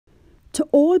To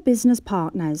all business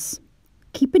partners,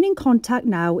 keeping in contact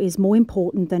now is more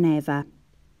important than ever.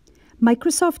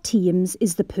 Microsoft Teams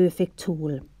is the perfect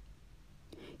tool.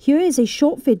 Here is a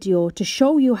short video to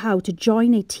show you how to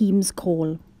join a Teams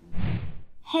call.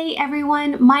 Hey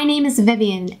everyone, my name is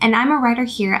Vivian and I'm a writer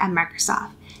here at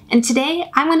Microsoft. And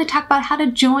today I'm going to talk about how to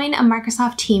join a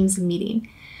Microsoft Teams meeting.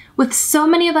 With so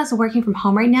many of us working from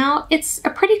home right now, it's a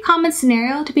pretty common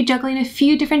scenario to be juggling a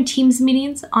few different Teams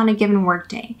meetings on a given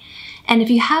workday. And if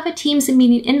you have a Teams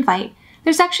meeting invite,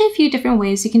 there's actually a few different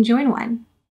ways you can join one.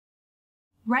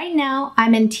 Right now,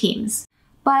 I'm in Teams,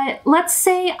 but let's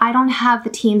say I don't have the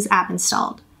Teams app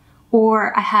installed,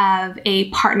 or I have a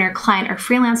partner, client, or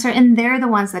freelancer, and they're the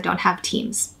ones that don't have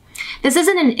Teams. This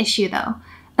isn't an issue though.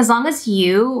 As long as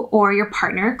you or your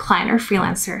partner, client, or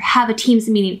freelancer have a Teams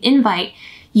meeting invite,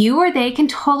 you or they can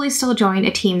totally still join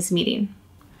a Teams meeting.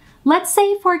 Let's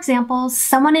say, for example,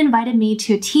 someone invited me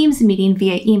to a Teams meeting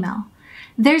via email.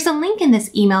 There's a link in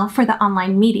this email for the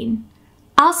online meeting.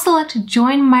 I'll select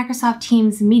Join Microsoft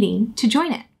Teams Meeting to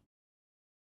join it.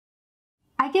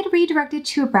 I get redirected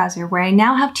to a browser where I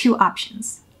now have two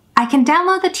options. I can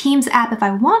download the Teams app if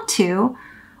I want to,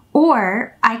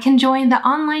 or I can join the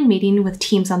online meeting with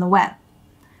Teams on the web.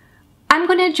 I'm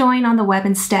going to join on the web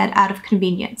instead out of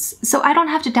convenience, so I don't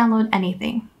have to download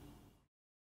anything.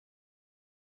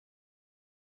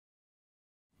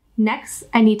 Next,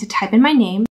 I need to type in my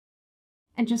name,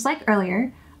 and just like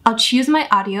earlier, I'll choose my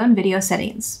audio and video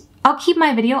settings. I'll keep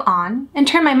my video on and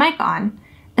turn my mic on,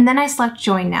 and then I select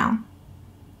Join Now.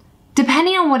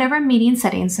 Depending on whatever meeting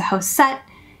settings the host set,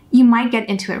 you might get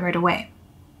into it right away.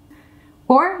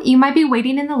 Or you might be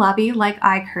waiting in the lobby like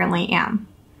I currently am.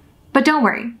 But don't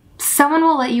worry, someone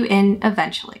will let you in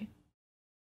eventually.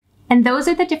 And those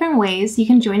are the different ways you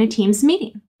can join a Teams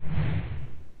meeting.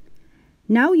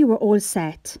 Now you are all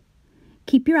set.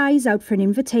 Keep your eyes out for an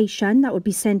invitation that will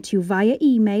be sent to you via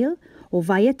email or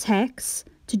via text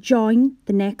to join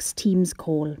the next Teams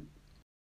call.